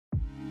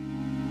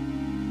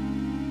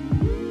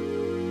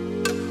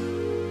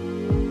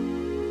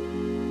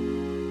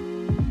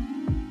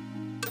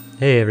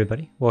Hey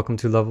everybody, welcome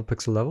to Level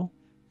Pixel Level,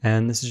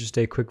 and this is just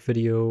a quick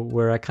video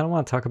where I kind of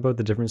want to talk about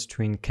the difference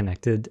between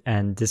connected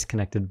and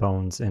disconnected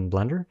bones in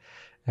Blender,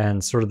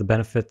 and sort of the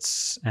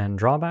benefits and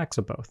drawbacks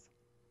of both.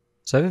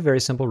 So I have a very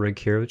simple rig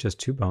here with just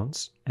two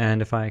bones,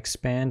 and if I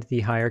expand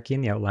the hierarchy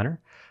in the outliner,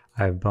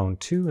 I have bone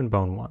 2 and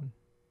bone 1.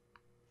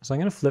 So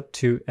I'm going to flip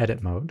to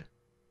edit mode.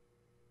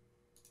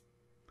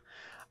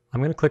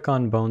 I'm going to click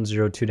on bone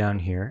 02 down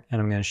here,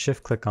 and I'm going to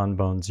shift click on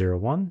bone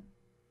 01,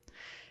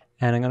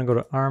 and I'm going to go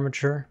to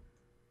armature,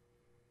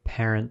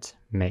 parent,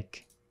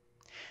 make.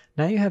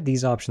 Now you have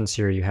these options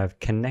here. You have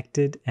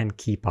connected and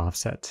keep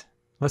offset.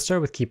 Let's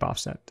start with keep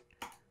offset.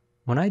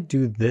 When I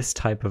do this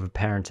type of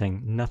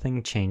parenting,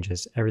 nothing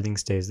changes. Everything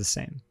stays the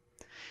same.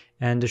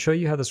 And to show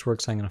you how this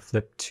works, I'm going to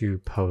flip to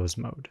pose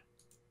mode.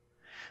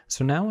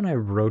 So now when I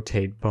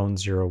rotate bone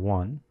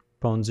 01,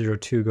 bone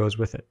 02 goes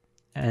with it.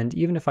 And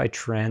even if I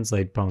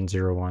translate bone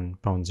 01,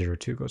 bone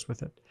 02 goes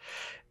with it.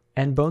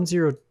 And bone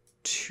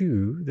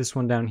 02, this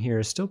one down here,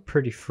 is still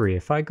pretty free.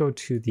 If I go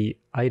to the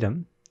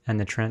item and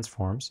the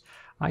transforms,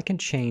 I can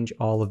change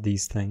all of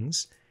these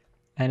things,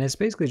 and it's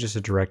basically just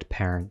a direct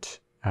parent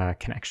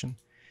connection.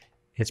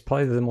 It's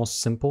probably the most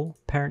simple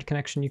parent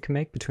connection you can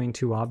make between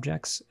two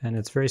objects, and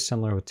it's very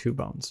similar with two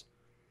bones.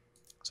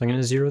 So I'm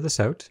going to zero this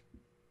out,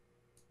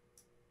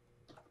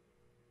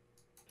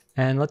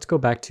 and let's go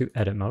back to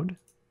edit mode.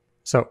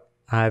 So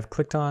I've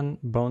clicked on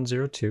bone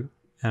 02,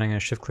 and I'm going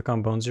to shift click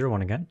on bone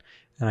 01 again,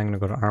 and I'm going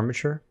to go to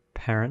armature,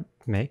 parent,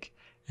 make,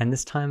 and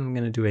this time I'm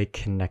going to do a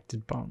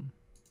connected bone.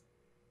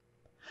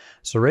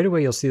 So right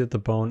away you'll see that the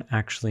bone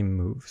actually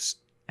moves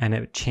and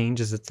it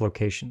changes its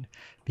location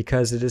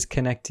because it is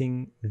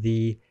connecting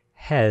the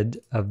head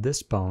of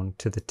this bone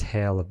to the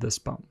tail of this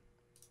bone.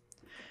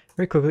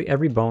 Very quickly,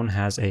 every bone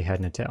has a head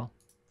and a tail.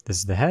 This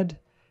is the head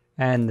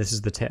and this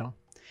is the tail.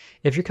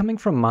 If you're coming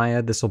from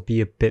Maya, this will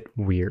be a bit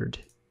weird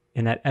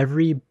in that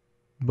every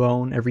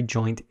bone, every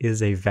joint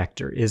is a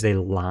vector, is a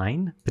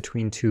line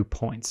between 2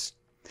 points.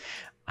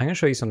 I'm going to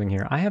show you something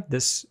here. I have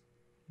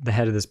the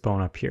head of this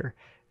bone up here,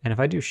 and if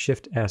I do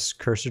Shift S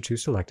cursor to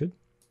selected,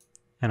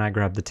 and I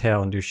grab the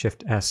tail and do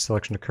Shift S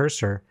selection to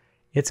cursor,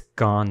 it's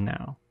gone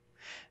now.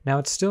 Now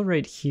it's still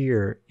right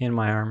here in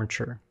my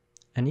armature,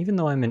 and even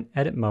though I'm in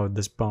edit mode,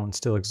 this bone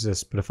still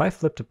exists, but if I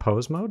flip to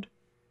pose mode,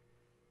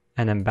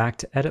 and then back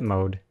to edit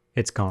mode,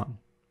 it's gone.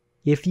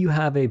 If you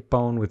have a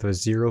bone with a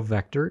 0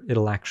 vector,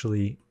 it'll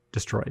actually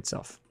destroy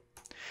itself.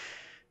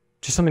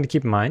 Just something to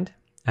keep in mind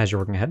as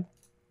you're working ahead.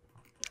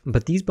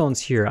 But these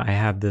bones here, I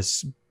have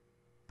this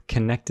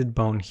connected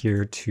bone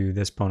here to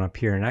this bone up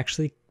here, and it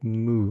actually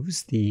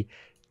moves the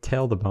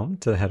tail of the bone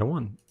to the head of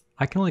one.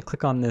 I can only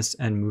click on this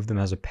and move them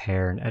as a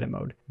pair in edit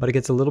mode, but it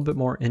gets a little bit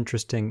more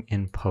interesting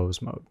in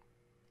pose mode.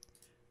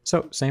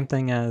 So same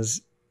thing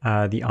as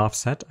the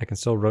offset. I can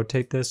still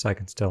rotate this, I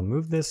can still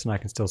move this, and I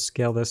can still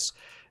scale this,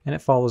 and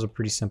it follows a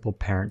pretty simple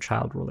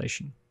parent-child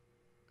relation.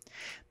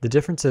 The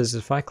difference is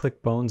if I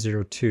click bone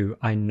 02,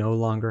 I no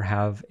longer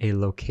have a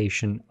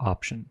location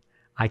option.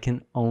 I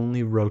can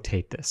only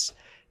rotate this.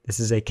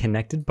 This is a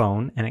connected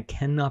bone, and it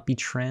cannot be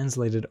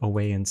translated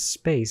away in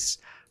space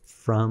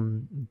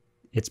from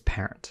its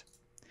parent.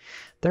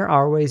 There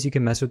are ways you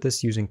can mess with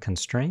this using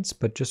constraints,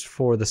 but just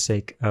for the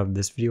sake of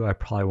this video, I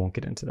probably won't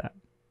get into that.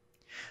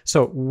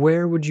 So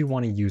where would you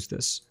want to use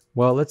this?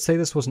 Well, let's say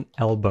this was an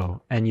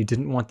elbow, and you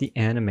didn't want the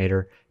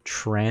animator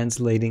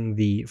translating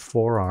the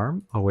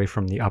forearm away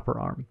from the upper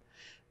arm.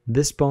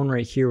 This bone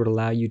right here would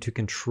allow you to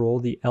control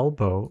the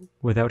elbow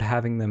without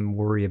having them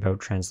worry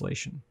about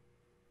translation.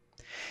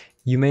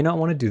 You may not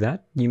want to do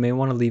that. You may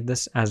want to leave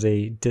this as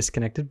a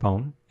disconnected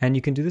bone, and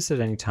you can do this at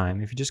any time.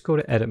 If you just go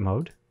to edit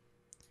mode,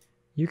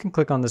 you can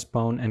click on this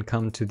bone and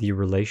come to the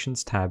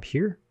relations tab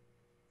here,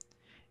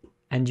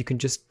 and you can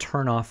just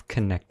turn off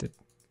connected.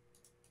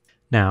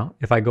 Now,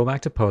 if I go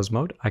back to pose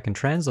mode, I can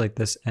translate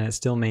this and it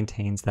still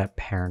maintains that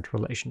parent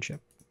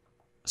relationship.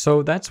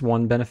 So that's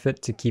one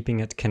benefit to keeping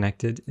it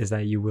connected, is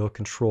that you will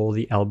control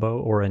the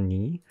elbow or a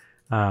knee.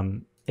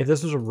 If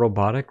this was a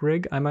robotic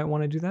rig, I might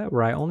want to do that,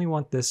 where I only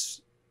want this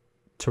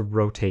to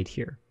rotate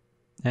here.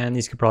 And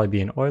these could probably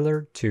be an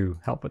Euler to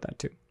help with that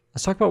too.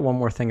 Let's talk about one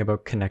more thing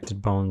about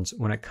connected bones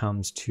when it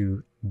comes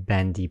to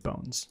bendy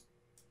bones.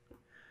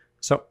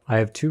 So I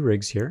have two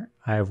rigs here.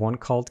 I have one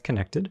called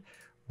connected,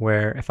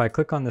 where if I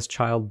click on this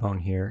child bone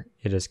here,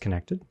 it is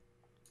connected.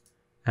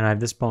 And I have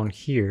this bone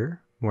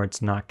here where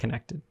it's not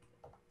connected.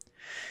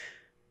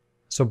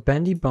 So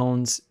bendy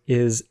bones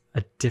is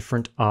a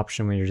different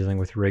option when you're dealing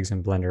with rigs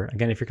in Blender.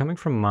 Again, if you're coming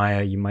from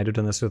Maya, you might have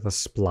done this with a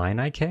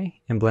spline IK.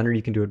 In Blender,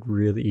 you can do it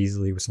really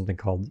easily with something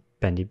called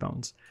bendy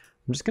bones.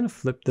 I'm just going to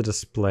flip the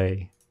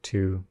display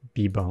to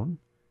B bone,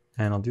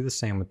 and I'll do the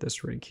same with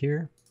this rig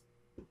here.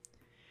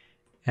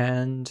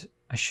 And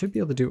I should be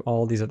able to do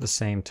all these at the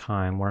same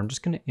time, where I'm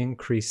just going to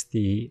increase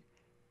the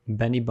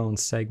bendy bone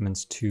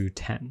segments to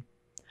 10.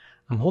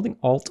 I'm holding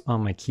Alt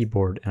on my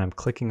keyboard and I'm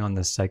clicking on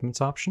the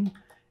segments option,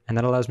 and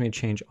that allows me to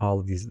change all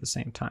of these at the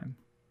same time.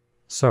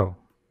 So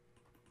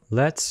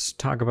let's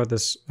talk about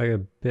this a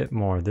bit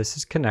more. This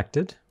is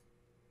connected,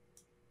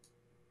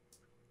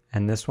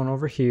 and this one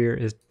over here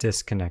is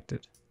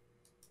disconnected.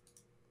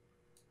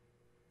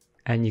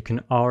 And you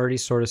can already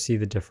sort of see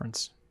the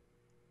difference.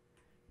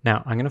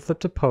 Now I'm going to flip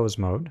to pose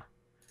mode.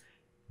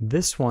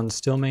 This one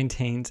still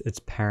maintains its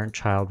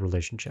parent-child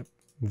relationship,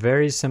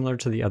 very similar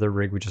to the other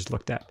rig we just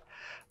looked at.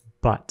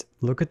 But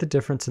look at the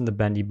difference in the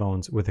bendy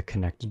bones with a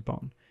connected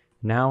bone.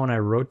 Now when I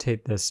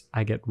rotate this,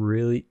 I get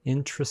really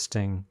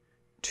interesting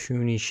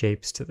toony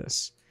shapes to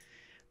this.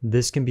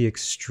 This can be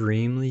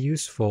extremely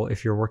useful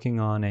if you're working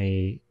on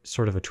a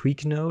sort of a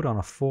tweak node on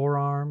a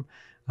forearm,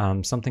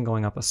 something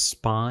going up a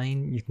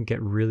spine. You can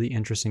get really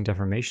interesting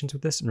deformations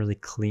with this and really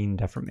clean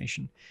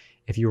deformation.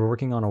 If you were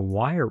working on a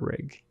wire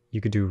rig, you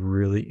could do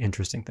really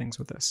interesting things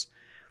with this.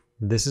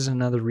 This is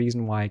another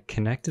reason why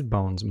connected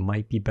bones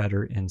might be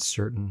better in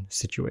certain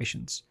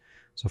situations.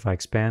 So if I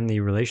expand the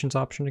relations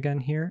option again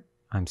here,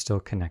 I'm still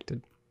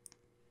connected.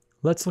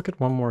 Let's look at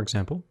one more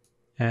example.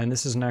 And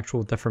this is an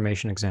actual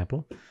deformation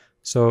example.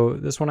 So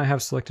this one I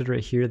have selected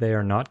right here, they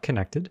are not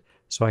connected.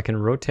 So I can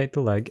rotate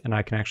the leg and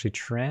I can actually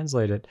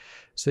translate it.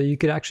 So you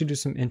could actually do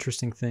some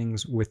interesting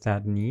things with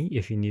that knee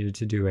if you needed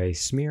to do a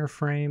smear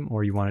frame,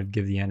 or you wanted to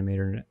give the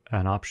animator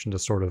an option to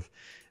sort of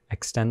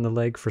extend the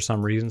leg for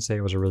some reason. Say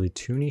it was a really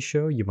toony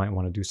show, you might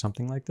want to do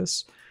something like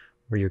this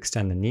where you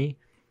extend the knee.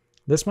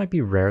 This might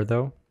be rare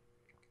though.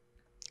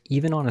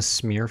 Even on a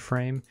smear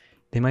frame,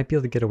 they might be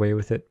able to get away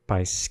with it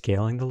by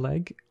scaling the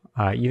leg,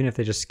 even if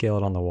they just scale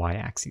it on the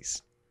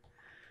y-axis.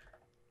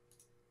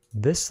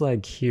 This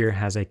leg here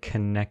has a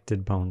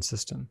connected bone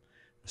system.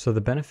 So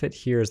the benefit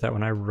here is that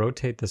when I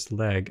rotate this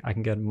leg, I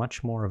can get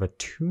much more of a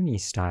toony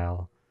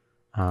style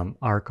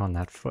arc on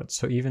that foot.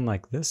 So even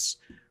like this,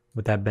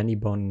 with that bendy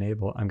bone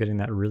enable, I'm getting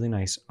that really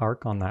nice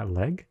arc on that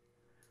leg,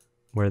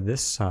 where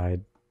this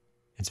side,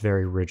 it's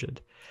very rigid.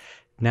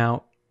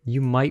 Now,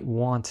 you might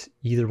want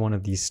either one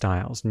of these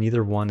styles.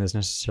 Neither one is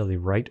necessarily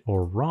right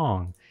or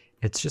wrong.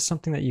 It's just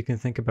something that you can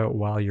think about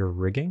while you're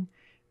rigging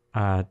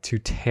to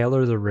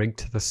tailor the rig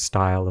to the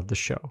style of the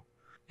show.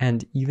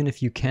 And even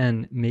if you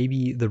can,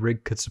 maybe the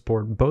rig could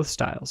support both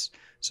styles.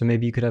 So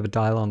maybe you could have a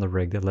dial on the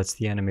rig that lets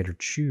the animator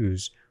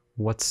choose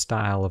what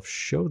style of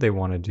show they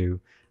want to do,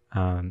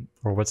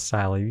 or what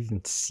style of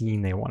even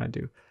scene they want to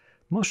do.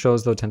 Most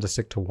shows, though, tend to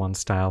stick to one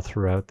style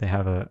throughout. They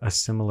have a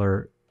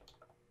similar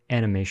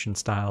animation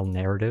style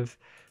narrative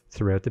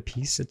throughout the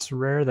piece. It's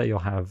rare that you'll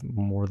have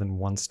more than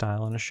one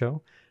style in a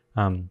show.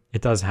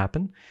 It does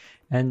happen,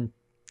 and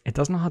it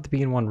doesn't have to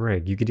be in one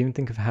rig. You could even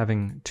think of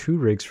having two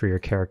rigs for your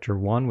character,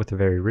 one with a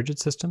very rigid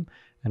system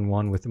and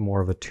one with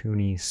more of a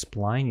toony,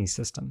 spliny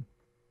system.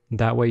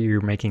 That way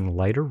you're making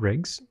lighter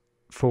rigs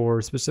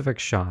for specific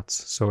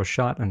shots. So a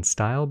shot and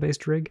style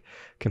based rig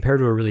compared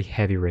to a really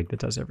heavy rig that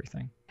does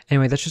everything.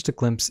 Anyway, that's just a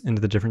glimpse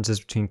into the differences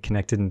between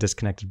connected and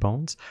disconnected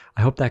bones.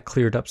 I hope that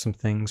cleared up some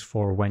things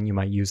for when you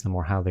might use them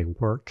or how they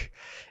work.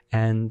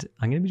 And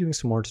I'm going to be doing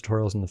some more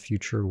tutorials in the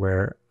future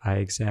where I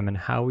examine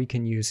how we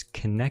can use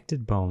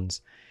connected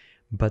bones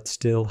but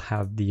still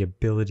have the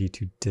ability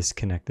to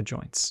disconnect the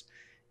joints.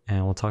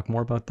 And we'll talk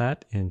more about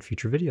that in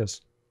future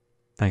videos.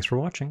 Thanks for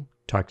watching.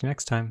 Talk to you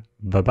next time.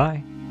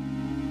 Bye-bye.